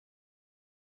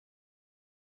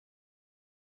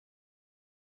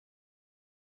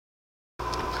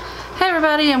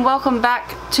everybody, and welcome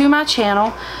back to my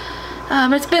channel.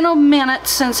 It's been a minute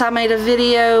since I made a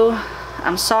video.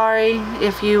 I'm sorry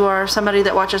if you are somebody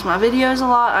that watches my videos a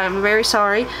lot. I'm very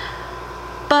sorry,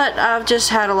 but I've just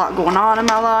had a lot going on in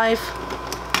my life,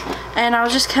 and I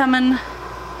was just coming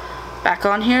back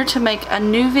on here to make a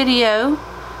new video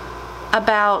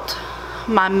about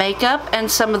my makeup and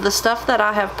some of the stuff that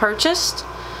I have purchased.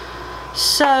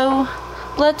 So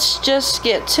let's just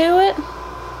get to it.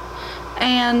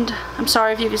 And I'm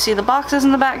sorry if you can see the boxes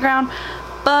in the background,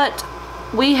 but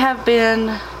we have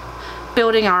been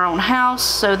building our own house,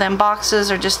 so them boxes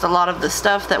are just a lot of the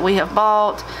stuff that we have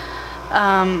bought.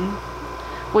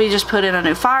 We just put in a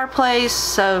new fireplace,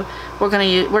 so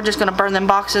we're just gonna burn them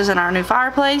boxes in our new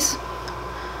fireplace.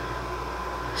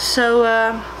 So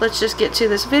let's just get to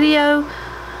this video.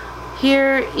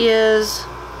 Here is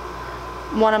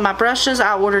one of my brushes.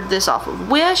 I ordered this off of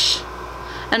Wish.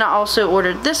 And I also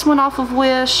ordered this one off of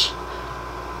Wish.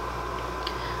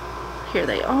 Here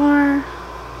they are.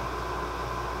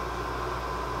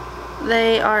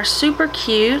 They are super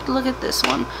cute. Look at this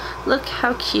one. Look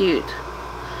how cute.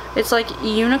 It's like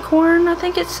unicorn, I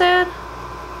think it said.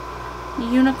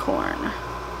 Unicorn.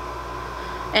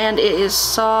 And it is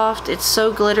soft. It's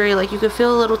so glittery. Like you can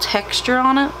feel a little texture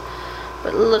on it.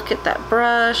 But look at that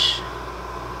brush.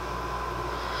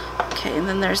 Okay, and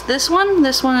then there's this one.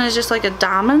 This one is just like a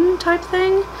diamond type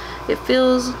thing. It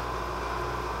feels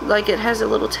like it has a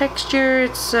little texture.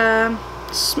 It's smooth,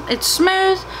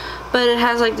 but it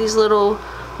has like these little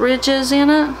ridges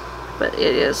in it. But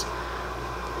it is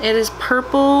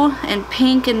purple and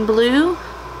pink and blue.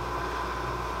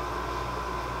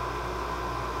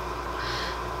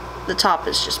 The top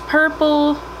is just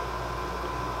purple.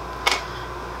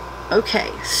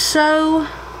 Okay, so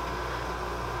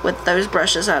with those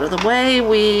brushes out of the way,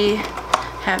 we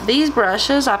have these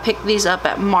brushes. I picked these up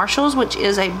at Marshall's, which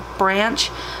is a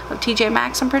branch of TJ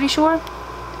Maxx, I'm pretty sure.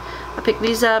 I picked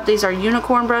these up. These are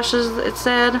unicorn brushes, it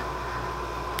said.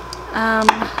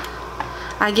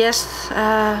 I guess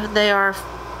they are,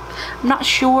 I'm not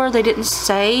sure, they didn't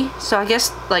say. So I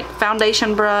guess like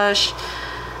foundation brush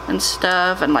and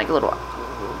stuff, and like a little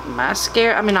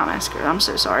mascara, I mean not mascara, I'm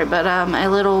so sorry, but a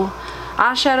little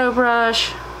eyeshadow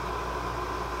brush.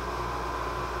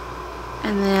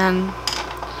 And then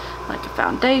like a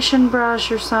foundation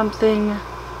brush or something.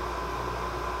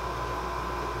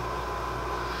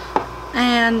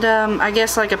 And I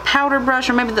guess like a powder brush,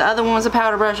 or maybe the other one was a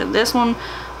powder brush and this one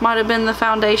might have been the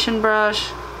foundation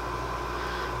brush.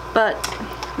 But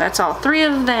that's all three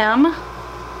of them.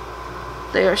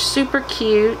 They are super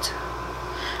cute.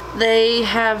 They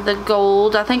have the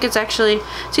gold. I think it's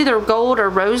either gold or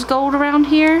rose gold around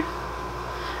here.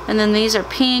 And then these are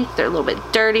pink. They're a little bit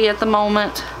dirty at the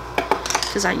moment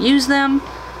because I use them.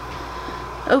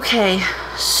 Okay,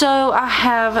 so I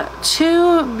have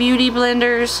two beauty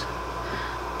blenders.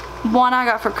 One I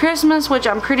got for Christmas, which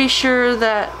I'm pretty sure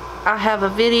that I have a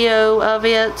video of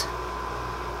it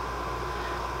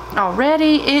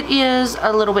already. It is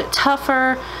a little bit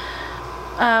tougher,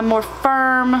 more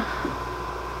firm,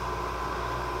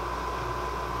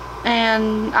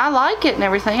 and I like it and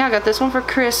everything. I got this one for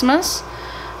Christmas.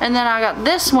 And then I got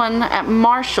this one at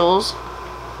Marshall's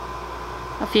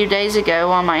a few days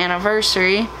ago on my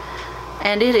anniversary.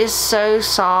 And it is so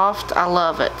soft. I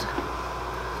love it.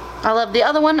 I love the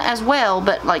other one as well,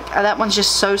 but like that one's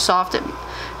just so soft. It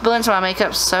blends my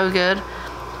makeup so good.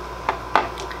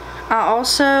 I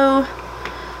also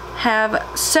have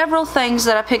several things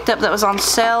that I picked up that was on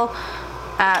sale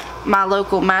at my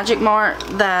local Magic Mart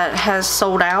that has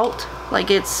sold out.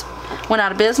 Like it's went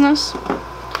out of business.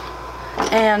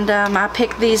 And I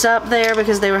picked these up there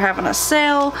because they were having a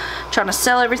sale, trying to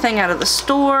sell everything out of the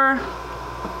store.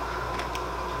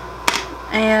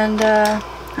 And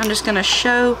I'm just going to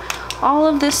show all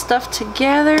of this stuff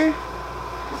together.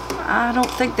 I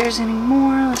don't think there's any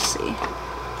more. Let's see.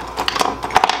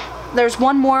 There's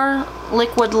one more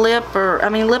liquid lip,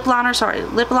 lip liner, sorry,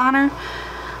 lip liner.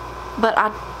 But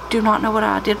I do not know what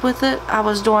I did with it. I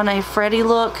was doing a Freddy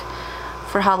look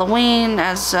for Halloween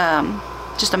as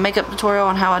just a makeup tutorial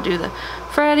on how I do the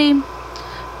Freddy,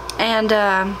 and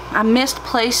I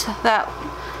misplaced that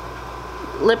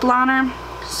lip liner,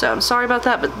 so I'm sorry about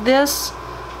that. But this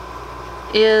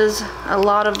is a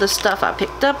lot of the stuff I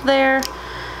picked up there.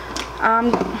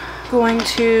 I'm going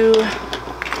to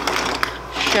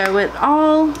show it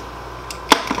all.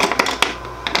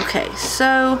 Okay,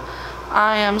 so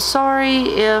I am sorry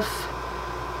if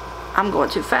I'm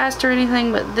going too fast or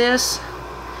anything, but this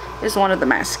is one of the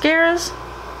mascaras.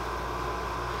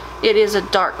 It is a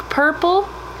dark purple.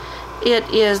 It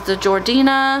is the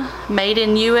Jordana Made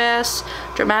in US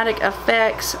Dramatic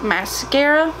Effects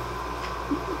Mascara.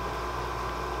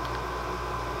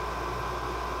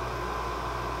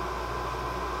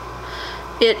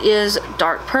 It is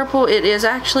dark purple. It is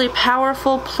actually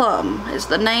Powerful Plum is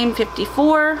the name,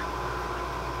 54.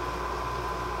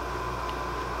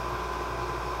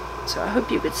 So I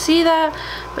hope you could see that,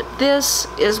 but this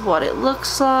is what it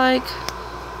looks like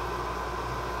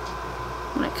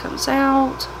when it comes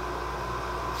out.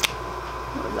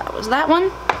 That was that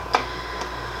one.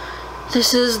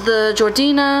 This is the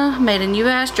Jordana Made in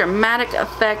US Dramatic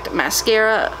Effect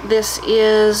Mascara. This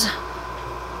is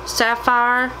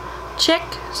Sapphire Chick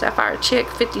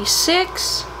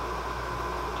 56.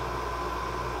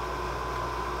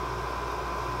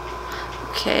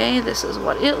 Okay, this is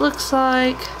what it looks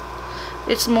like.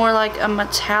 It's more like a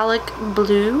metallic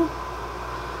blue.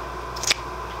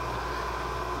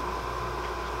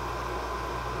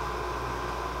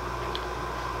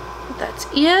 That's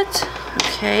it.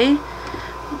 Okay,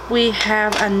 we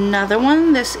have another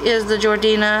one. This is the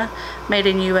Jordana Made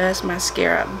in US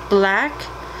Mascara Black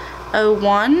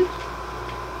 01.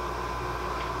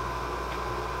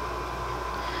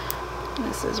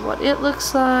 This is what it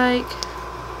looks like.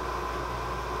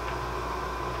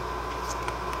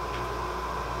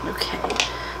 Okay,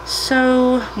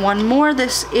 so one more.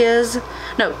 This is,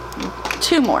 no,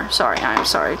 two more. Sorry, I'm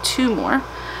sorry, two more.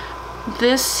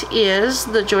 This is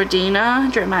the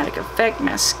Jordana Dramatic Effect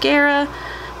Mascara.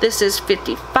 This is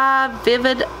 55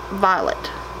 Vivid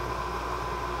Violet.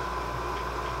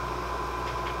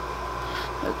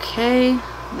 Okay,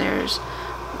 there's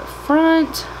the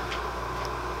front.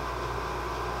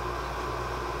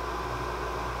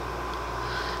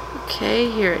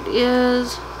 Okay, here it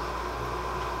is.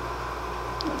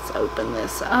 Let's open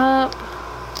this up.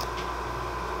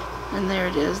 And there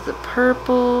it is, the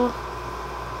purple.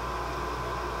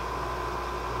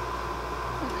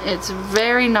 It's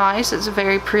very nice. It's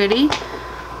very pretty.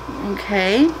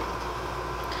 Okay.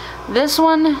 This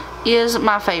one is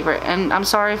my favorite, and I'm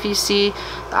sorry if you see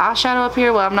the eyeshadow up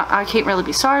here. Well, I can't really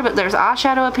be sorry, but there's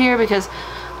eyeshadow up here because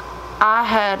I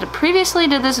had previously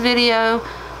did this video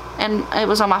and it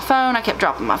was on my phone. I kept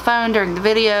dropping my phone during the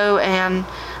video and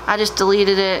I just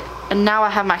deleted it, and now I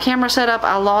have my camera set up.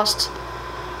 I lost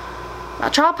my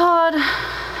tripod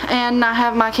and I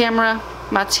have my camera,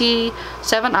 my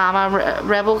T7i,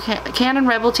 my Canon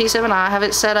Rebel T7i. I have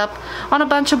it set up on a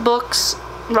bunch of books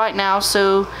right now,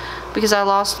 so because I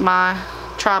lost my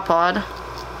tripod.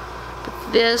 But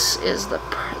this is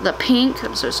the pink,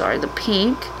 I'm so sorry, the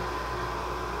pink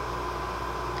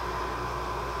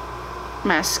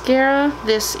mascara.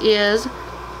 This is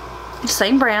the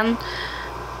same brand,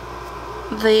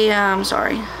 the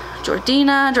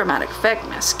Jordana Dramatic Effect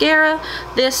Mascara.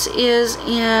 This is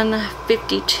in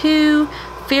 52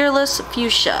 Fearless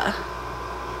Fuchsia.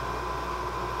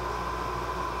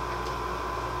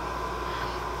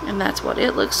 And that's what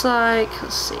it looks like.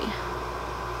 Let's see.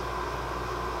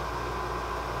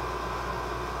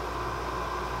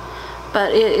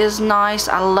 But it is nice.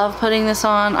 I love putting this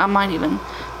on. I might even,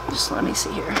 just let me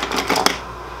see here.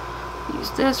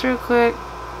 Use this real quick.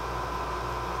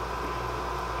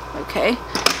 Okay.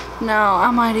 Now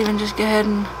I might even just go ahead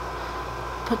and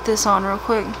put this on real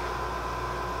quick.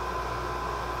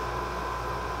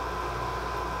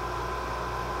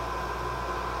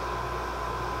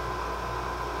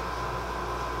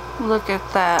 Look at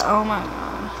that. Oh my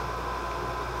god.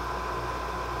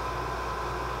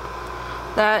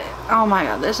 That, oh my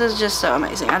god, this is just so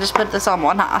amazing. I just put this on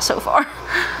one eye so far.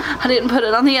 I didn't put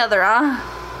it on the other eye.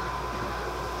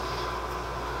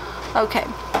 Okay.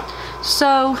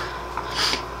 So,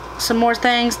 some more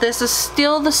things. This is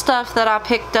still the stuff that I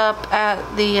picked up at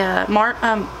the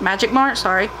Magic Mart,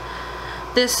 sorry.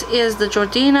 This is the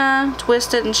Jordana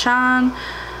Twist It and Shine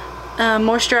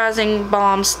Moisturizing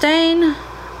Balm Stain.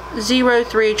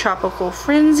 03 Tropical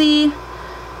Frenzy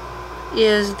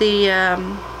is the, I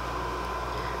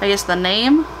guess the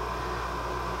name.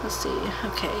 Let's see,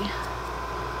 okay.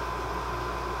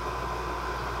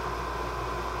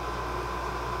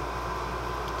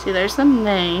 See, there's the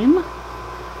name.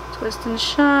 Twist and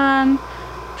Shine,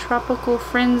 Tropical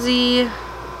Frenzy.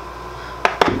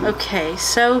 Okay,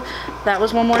 so that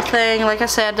was one more thing. Like I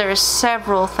said, there are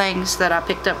several things that I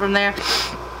picked up from there.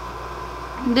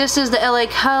 This is the LA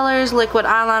Colors liquid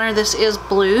eyeliner. This is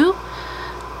blue.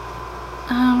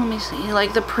 Let me see.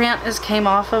 Like the print came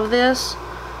off of this.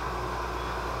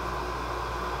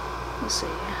 Let's see.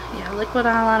 Yeah, liquid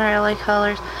eyeliner, LA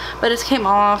Colors. But it came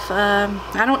off. I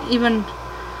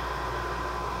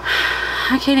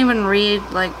can't even read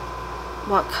like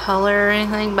what color or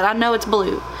anything. But I know it's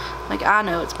blue. Like, I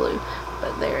know it's blue,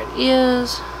 but there it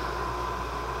is.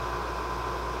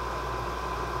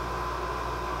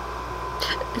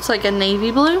 It's like a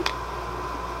navy blue.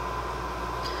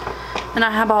 And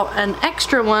I have bought an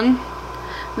extra one.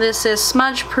 This is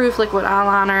smudge proof liquid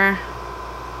eyeliner.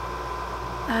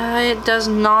 It does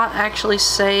not actually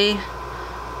say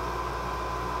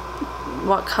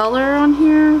what color on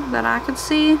here that I could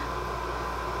see.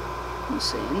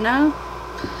 Let's see, no.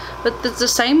 But it's the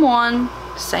same one,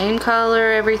 same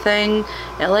color, everything,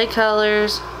 LA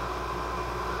colors.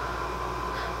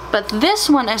 But this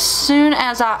one, as soon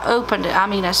as I opened it,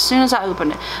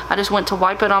 I just went to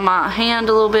wipe it on my hand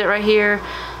a little bit right here,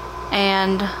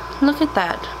 and look at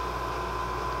that.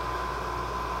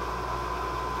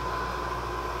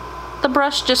 The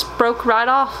brush just broke right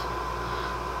off.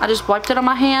 I just wiped it on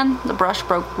my hand, the brush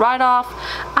broke right off.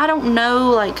 I don't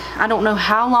know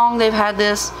how long they've had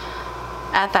this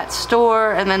at that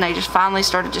store, and then they just finally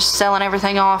started just selling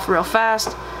everything off real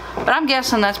fast. But I'm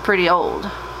guessing that's pretty old.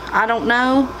 I don't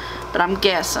know, but I'm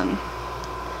guessing.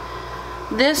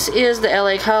 This is the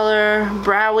LA Color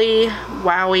Browy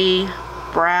Wowie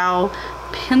Brow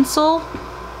Pencil.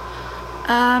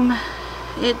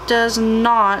 It does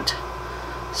not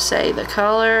say the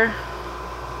color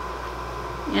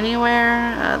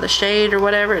anywhere, the shade or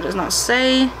whatever. It does not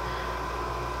say.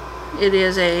 It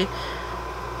is a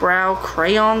brow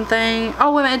crayon thing.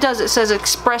 Oh wait a minute, it does. It says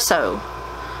Espresso.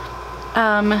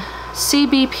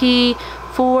 CBP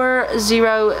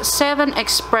 407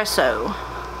 Espresso.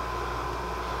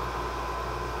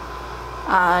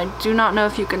 I do not know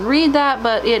if you can read that,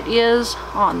 but it is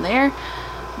on there.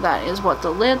 That is what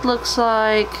the lid looks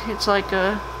like. It's like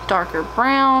a darker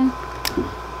brown.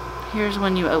 Here's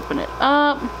when you open it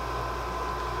up.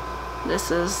 This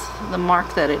is the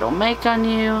mark that it'll make on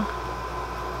you.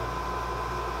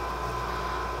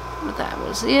 But that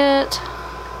was it.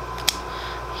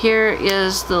 Here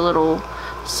is the little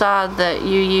side that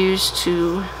you use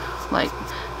to, like,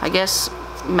 I guess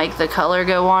make the color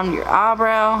go on your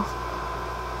eyebrow.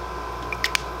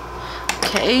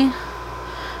 Okay,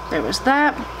 there was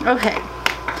that. Okay.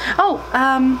 Oh,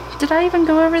 did I even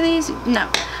go over these? No,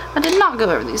 I did not go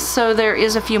over these. So there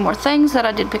is a few more things that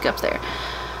I did pick up there.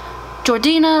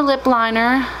 Jordina Lip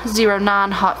Liner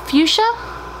 09 Hot Fuchsia.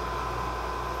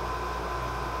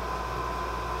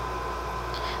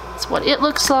 That's what it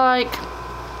looks like.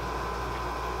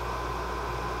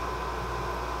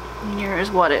 And here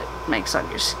is what it makes on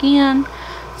your skin.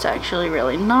 It's actually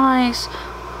really nice.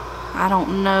 I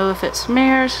don't know if it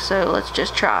smears, so let's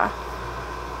just try.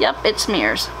 Yep, it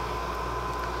smears.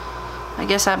 I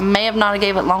guess I may have not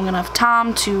gave it long enough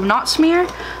time to not smear,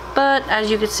 but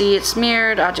as you can see, it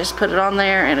smeared. I just put it on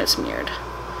there and it smeared.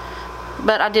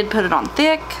 But I did put it on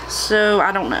thick, so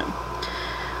I don't know.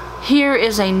 Here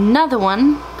is another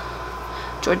one.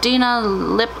 Jordina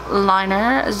Lip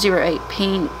Liner 08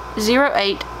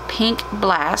 Pink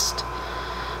Blast.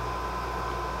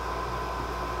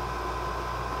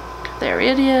 There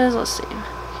it is. Let's see.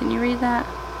 Can you read that?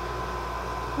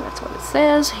 That's what it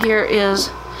says. Here is,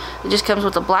 it just comes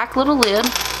with a black little lid.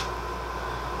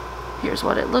 Here's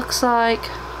what it looks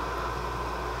like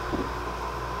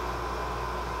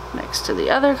next to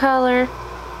the other color.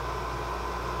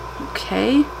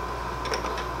 Okay.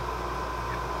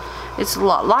 It's a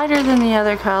lot lighter than the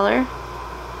other color.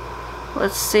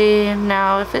 Let's see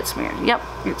now if it's smeared. Yep,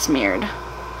 it's smeared.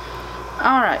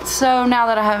 Alright, so now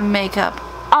that I have makeup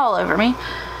all over me,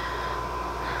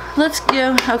 let's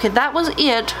go. Okay, that was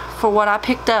it for what I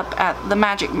picked up at the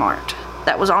Magic Mart.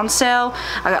 That was on sale.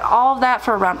 I got all of that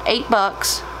for around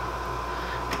 $8.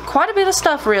 Quite a bit of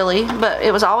stuff really, but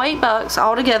it was all $8.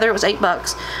 All together it was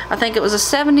 $8. I think it was a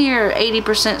 70 or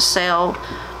 80% sale.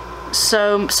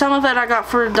 So some of it I got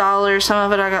for $1, some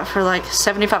of it I got for like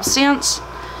 75 cents.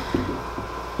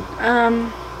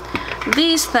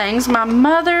 These things, my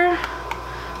mother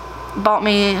bought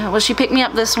me, well, she picked me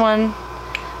up this one,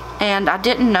 and I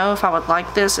didn't know if I would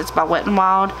like this. It's by Wet n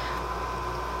Wild.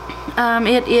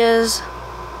 It is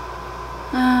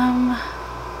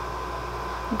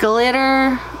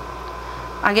glitter,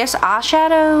 I guess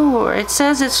eyeshadow, or it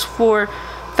says it's for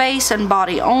face and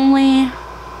body only.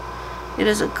 It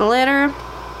is a glitter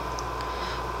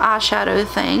eyeshadow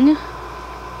thing,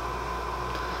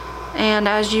 and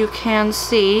as you can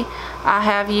see, I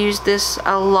have used this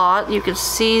a lot. You can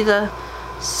see the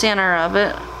center of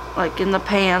it, like in the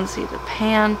pan. See the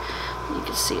pan? You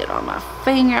can see it on my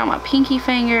finger, on my pinky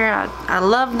finger. I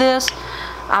love this.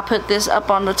 I put this up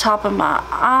on the top of my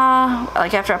eye,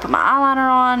 like after I put my eyeliner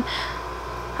on.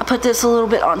 I put this a little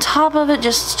bit on top of it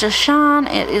just to shine.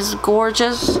 It is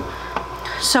gorgeous.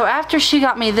 So after she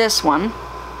got me this one,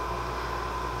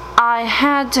 I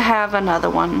had to have another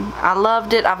one. I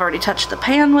loved it. I've already touched the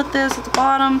pan with this at the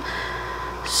bottom.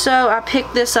 So I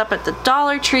picked this up at the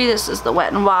Dollar Tree. This is the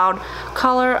Wet n Wild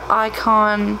Color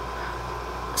Icon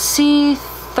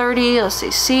C30, let's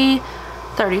see,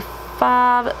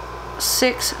 C35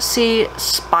 6C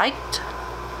Spiked.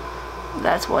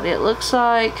 That's what it looks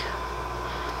like.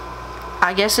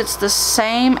 I guess it's the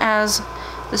same as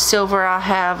the silver I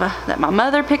have that my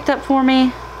mother picked up for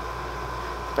me.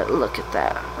 But look at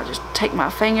that. I just take my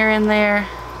finger in there,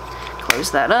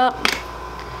 close that up.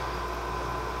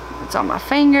 It's on my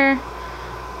finger.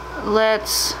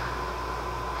 Let's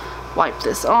wipe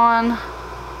this on.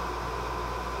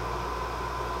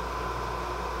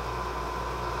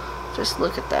 Just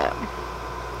look at that.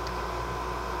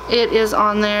 It is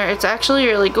on there. It's actually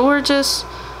really gorgeous,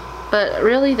 but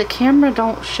really the camera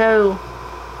don't show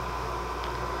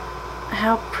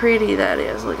how pretty that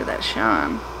is. Look at that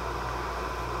shine.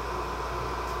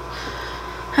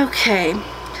 Okay,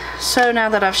 so now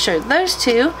that I've showed those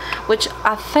two, which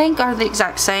I think are the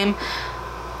exact same,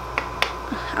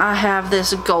 I have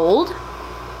this gold.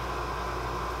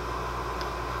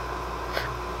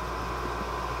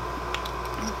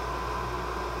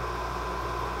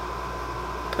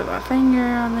 Put my finger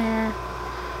on there,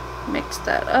 mix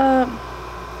that up.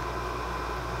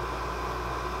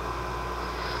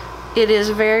 It is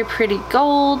very pretty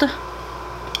gold.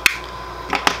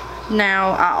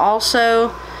 Now I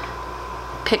also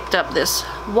picked up this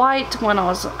white when I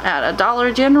was at a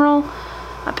Dollar General.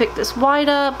 I picked this white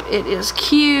up. It is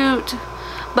cute,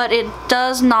 but it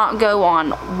does not go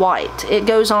on white. It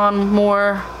goes on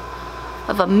more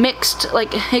of a mixed,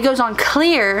 like it goes on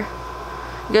clear.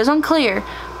 It goes on clear,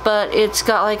 but it's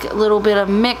got like a little bit of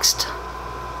mixed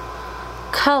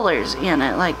colors in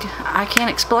it. Like, I can't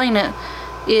explain it.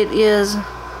 It is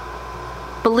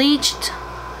bleached.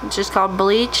 It's just called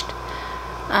bleached.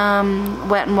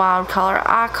 Wet n Wild Color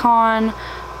Icon,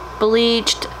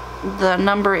 bleached. The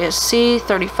number is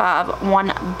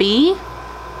C351B.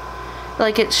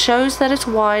 Like, it shows that it's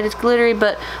white, it's glittery,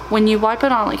 but when you wipe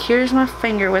it on, like, here's my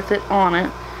finger with it on it.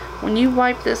 When you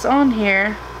wipe this on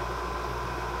here,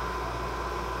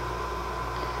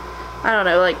 I don't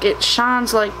know, like, it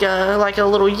shines like a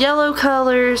little yellow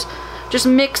colors, just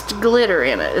mixed glitter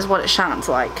in it is what it shines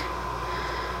like.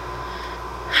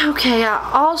 Okay, I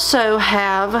also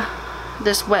have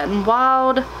this Wet n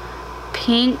Wild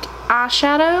pink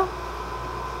eyeshadow.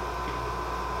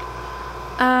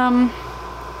 I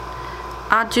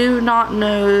do not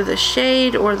know the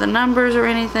shade or the numbers or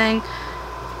anything.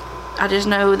 I just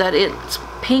know that it's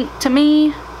pink to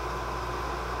me.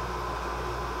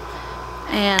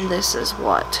 And this is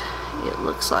what it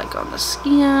looks like on the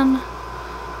skin.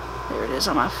 There it is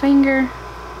on my finger.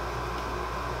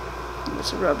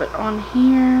 Let's rub it on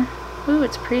here. Ooh,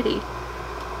 it's pretty.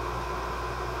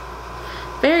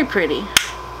 Very pretty.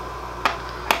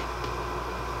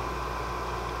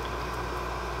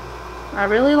 I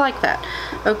really like that.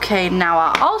 Okay, now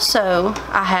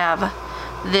I have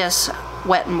this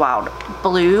Wet n Wild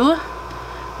blue.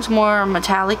 It's more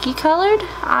metallic-y colored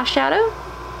eyeshadow.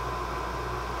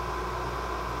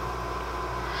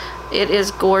 It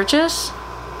is gorgeous.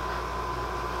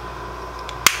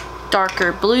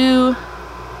 Darker blue,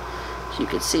 as you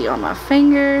can see on my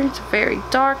finger. It's very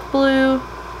dark blue,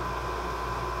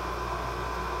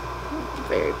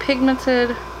 very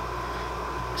pigmented.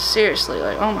 Seriously,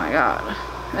 like, oh my god,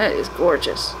 that is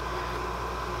gorgeous.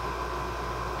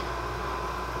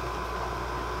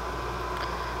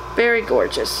 Very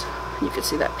gorgeous. You can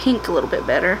see that pink a little bit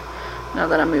better now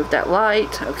that I moved that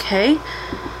light. Okay,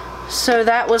 so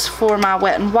that was for my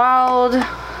Wet n Wild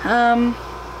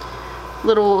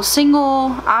little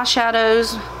single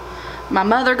eyeshadows. My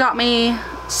mother got me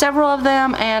several of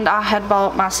them, and I had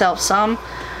bought myself some.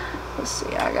 Let's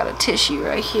see, I got a tissue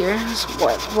right here.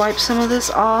 Let's wipe some of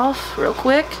this off real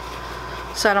quick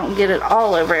so I don't get it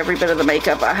all over every bit of the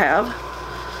makeup I have.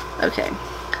 Okay,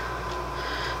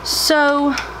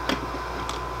 so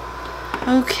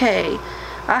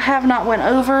I have not went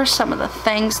over some of the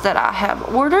things that I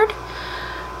have ordered.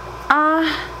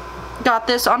 I got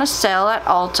this on a sale at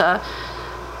Ulta.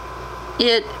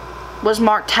 It was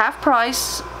marked half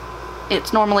price.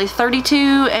 It's normally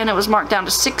 $32 and it was marked down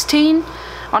to $16.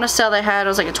 On a sale they had, it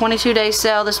was like a 22-day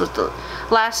sale. This was the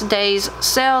last day's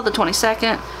sale, the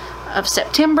 22nd of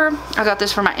September. I got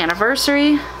this for my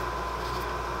anniversary.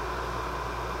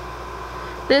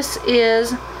 This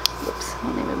is, whoops,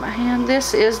 let me move my hand.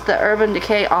 This is the Urban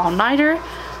Decay All Nighter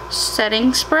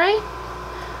Setting Spray.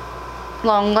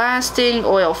 Long lasting,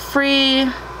 oil free,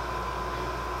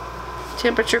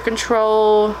 temperature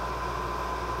control,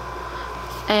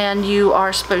 and you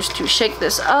are supposed to shake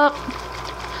this up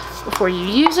before you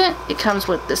use it. It comes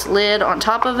with this lid on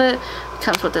top of it. It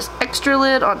comes with this extra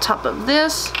lid on top of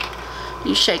this.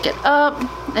 You shake it up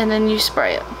and then you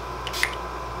spray it.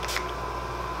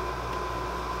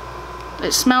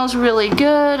 It smells really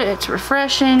good. It's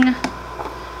refreshing.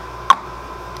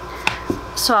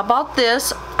 So I bought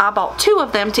this. I bought 2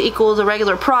 of them to equal the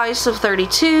regular price of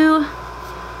 $32.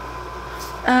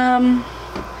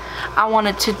 I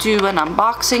wanted to do an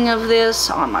unboxing of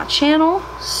this on my channel,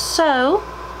 so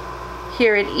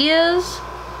here it is.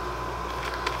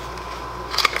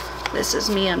 This is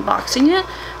me unboxing it.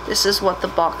 This is what the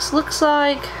box looks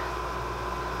like.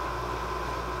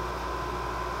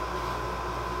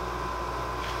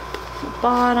 The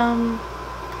bottom,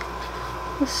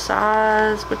 the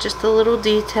size, with just the little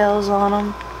details on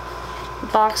them. The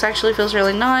box actually feels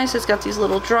really nice. It's got these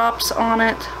little drops on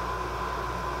it.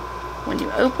 When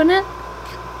you open it,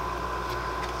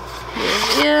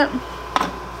 here's it.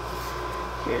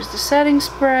 Here's the setting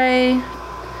spray.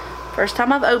 First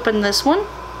time I've opened this one.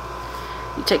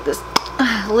 You take this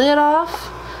lid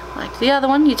off, like the other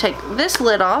one. You take this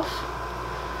lid off,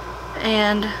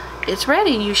 and it's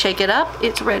ready. You shake it up,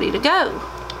 it's ready to go.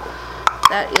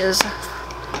 That is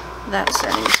that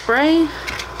setting spray.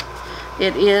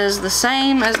 It is the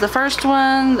same as the first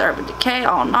one, the Urban Decay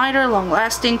All-Nighter,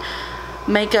 long-lasting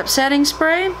makeup setting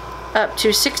spray, up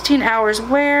to 16 hours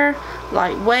wear,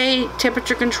 lightweight,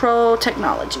 temperature control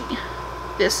technology.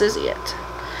 This is it.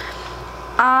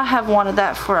 I have wanted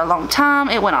that for a long time.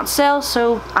 It went on sale,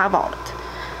 so I bought it.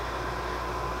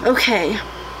 Okay,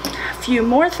 a few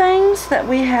more things that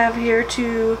we have here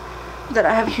that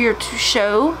I have here to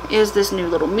show is this new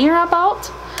little mirror I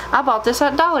bought. I bought this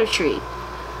at Dollar Tree.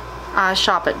 I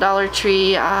shop at Dollar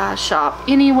Tree. I shop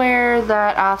anywhere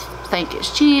that I think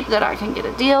is cheap, that I can get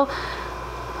a deal.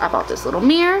 I bought this little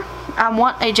mirror. I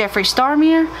want a Jeffree Star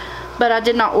mirror, but I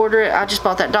did not order it. I just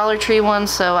bought that Dollar Tree one,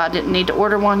 so I didn't need to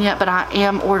order one yet, but I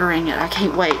am ordering it. I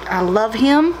can't wait. I love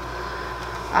him.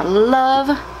 I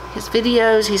love his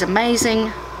videos. He's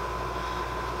amazing.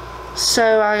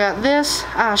 So I got this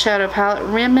eyeshadow palette,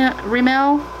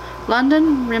 Rimmel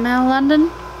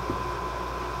London.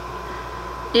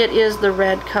 It is the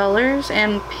red colors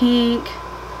and pink.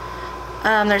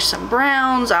 There's some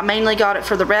browns. I mainly got it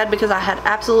for the red because I had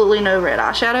absolutely no red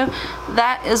eyeshadow.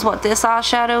 That is what this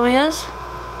eyeshadow is.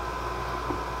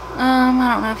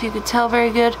 I don't know if you could tell very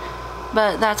good,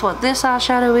 but that's what this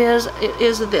eyeshadow is. It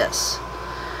is this.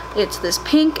 It's this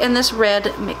pink and this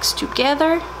red mixed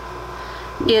together.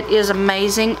 It is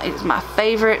amazing. It's my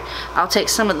favorite. I'll take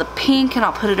some of the pink and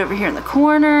I'll put it over here in the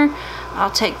corner.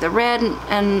 I'll take the red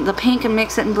and the pink and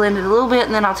mix it and blend it a little bit,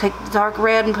 and then I'll take the dark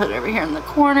red and put it over here in the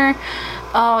corner.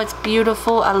 Oh, it's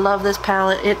beautiful. I love this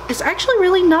palette. It's actually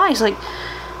really nice. Like,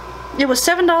 it was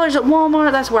 $7 at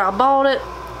Walmart. That's where I bought it,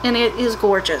 and it is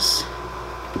gorgeous.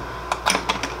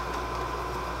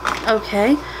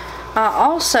 Okay, I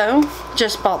also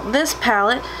just bought this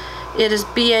palette. It is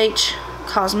BH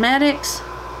Cosmetics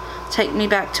Take Me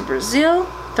Back to Brazil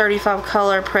 35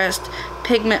 color pressed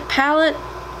pigment palette.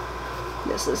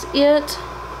 This is it.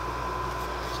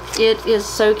 It is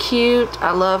so cute.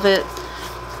 I love it.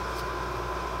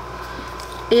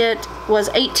 It was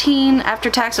 $18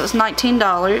 after tax. It was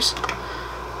 $19.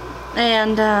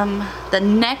 And the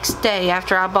next day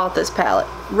after I bought this palette,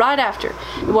 right after,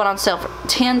 it went on sale for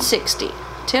 $10.60.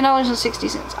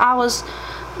 I was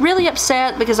really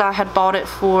upset because I had bought it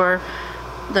for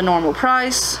the normal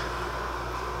price,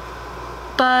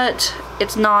 but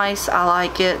it's nice. I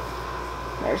like it.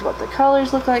 There's what the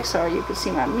colors look like. Sorry, you can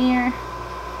see my mirror.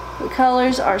 The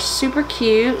colors are super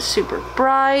cute, super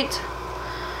bright.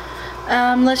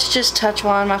 Let's just touch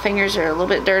one. My fingers are a little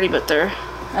bit dirty, but they're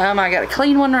I got a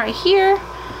clean one right here.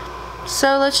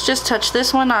 So let's just touch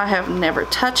this one. I have never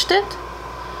touched it.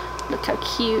 Look how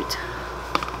cute.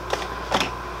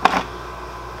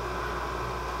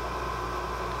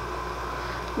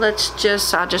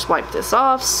 I just wiped this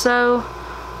off, so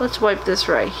let's wipe this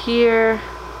right here.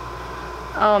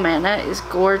 Oh man, that is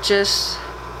gorgeous.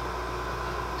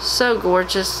 So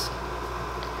gorgeous.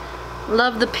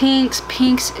 Love the pinks.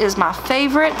 Pinks is my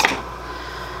favorite.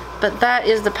 But that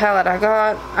is the palette I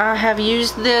got. I have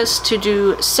used this to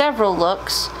do several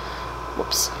looks.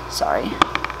 Whoops, sorry.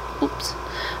 Oops.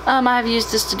 I have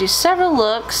used this to do several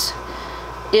looks.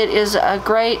 It is a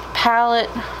great palette.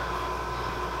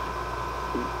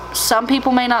 Some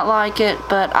people may not like it,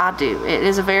 but I do. It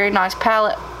is a very nice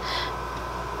palette.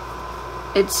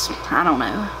 I don't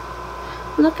know.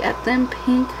 Look at them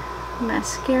pink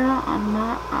mascara on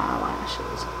my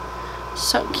eyelashes.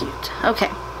 So cute. Okay.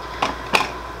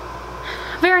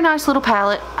 Very nice little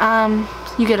palette.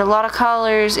 You get a lot of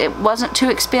colors. It wasn't too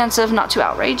expensive, not too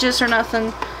outrageous or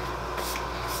nothing.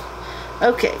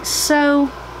 Okay, so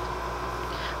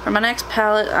for my next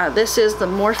palette, this is the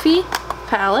Morphe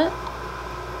palette.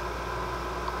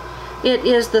 It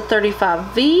is the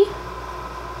 35V.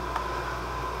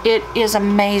 It is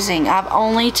amazing. I've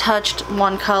only touched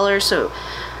one color, so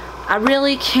I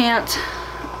really can't.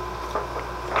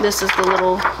 This is the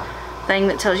little thing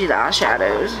that tells you the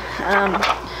eyeshadows.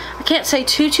 I can't say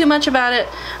too much about it.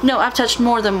 No, I've touched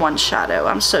more than one shadow.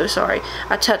 I'm so sorry.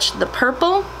 I touched the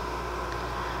purple,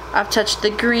 I've touched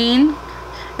the green,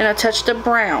 and I touched the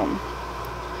brown.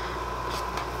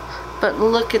 But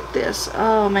look at this.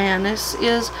 Oh man, this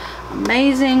is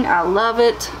amazing. I love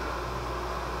it.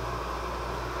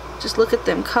 Just look at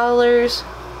them colors.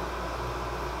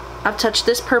 I've touched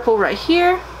this purple right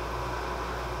here.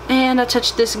 And I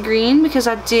touched this green because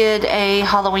I did a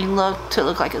Halloween look to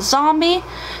look like a zombie.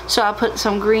 So I put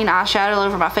some green eyeshadow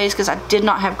over my face because I did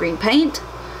not have green paint.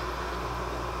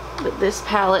 But this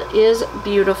palette is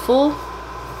beautiful.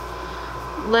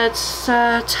 Let's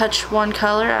touch one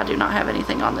color. I do not have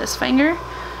anything on this finger.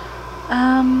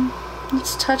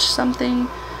 Let's touch something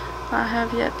I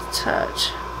have yet to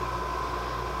touch.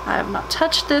 I have not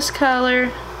touched this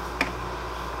color.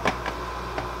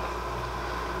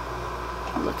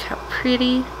 Look how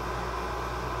pretty.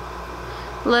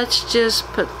 Let's just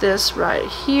put this right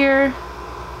here.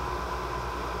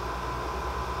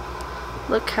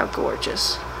 Look how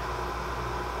gorgeous.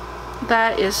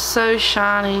 That is so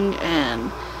shining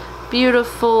and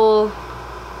beautiful.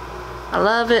 I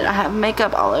love it. I have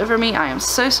makeup all over me. I am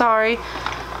so sorry.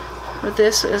 But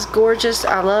this is gorgeous.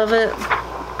 I love it.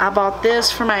 I bought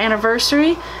this for my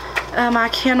anniversary. I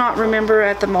cannot remember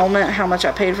at the moment how much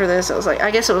I paid for this. It was like, I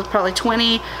guess it was probably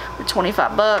 20 or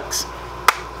 25 bucks.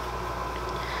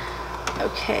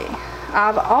 Okay.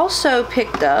 I've also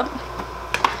picked up,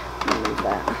 let me move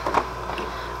that.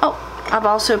 Oh, I've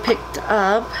also picked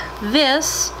up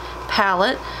this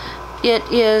palette. It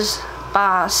is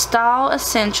by Style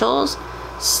Essentials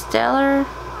Stellar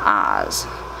Eyes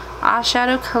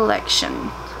Eyeshadow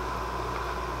Collection.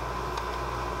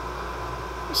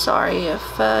 Sorry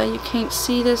if you can't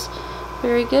see this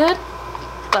very good,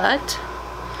 but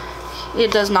it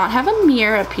does not have a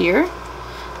mirror up here.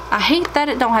 I hate that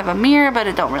it don't have a mirror, but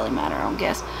it don't really matter, I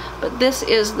guess. But this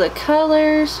is the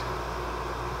colors.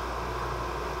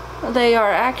 They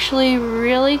are actually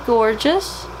really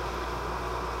gorgeous.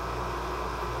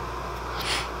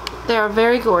 They are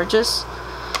very gorgeous.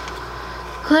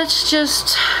 Let's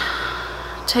just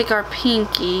take our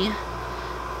pinky.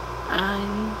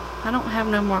 I don't have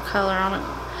no more color on it.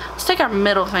 Let's take our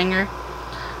middle finger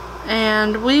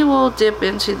and we will dip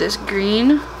into this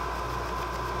green.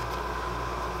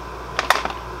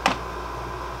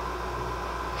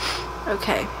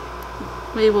 Okay,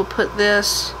 we will put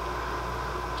this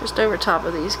just over top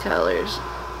of these colors.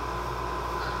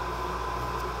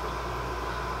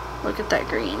 Look at that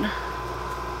green.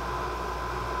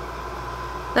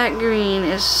 That green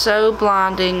is so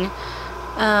blinding.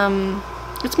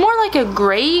 It's more like a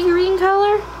gray green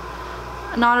color,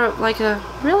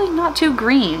 really not too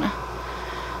green,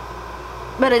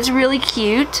 but it's really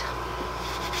cute.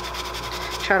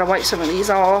 Try to wipe some of these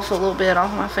off a little bit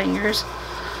off my fingers.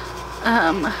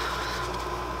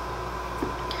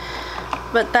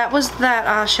 But that was that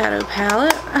eyeshadow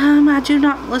palette. I do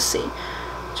not, let's see,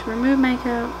 to remove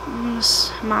makeup,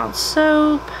 mild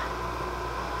soap.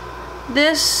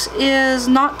 This is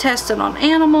not tested on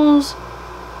animals.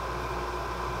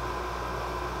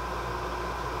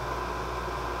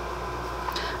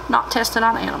 Not tested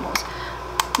on animals.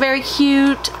 Very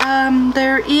cute.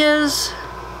 There is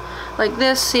like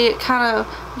this. See, it kind of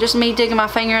just me digging my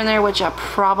finger in there, which I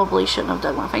probably shouldn't have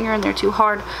dug my finger in there too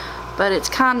hard, but it's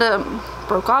kind of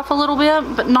broke off a little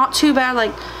bit, but not too bad.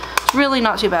 Like, it's really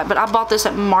not too bad. But I bought this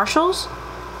at Marshall's.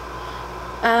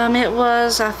 It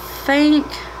was, I think,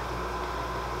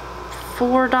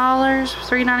 $4,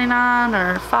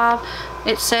 $3.99 or $5.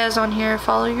 It says on here,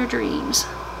 follow your dreams.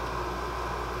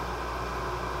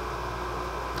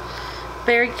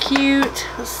 Very cute.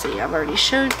 Let's see, I've already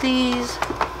showed these.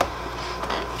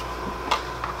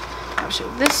 I'll show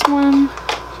this one.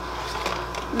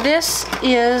 This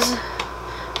is,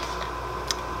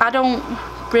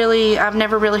 I've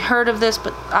never really heard of this,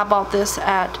 but I bought this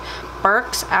at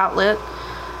Burke's Outlet.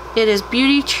 It is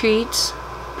Beauty Treats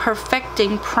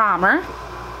Perfecting Primer.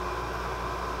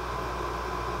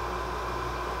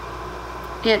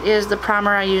 It is the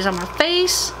primer I use on my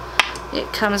face.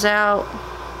 It comes out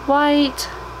white.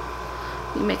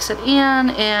 You mix it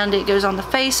in and it goes on the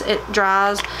face. It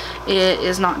dries. It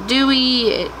is not dewy.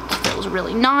 It feels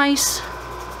really nice.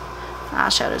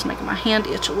 eyeshadow's making my hand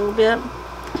itch a little bit.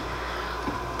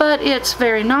 But it's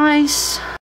very nice.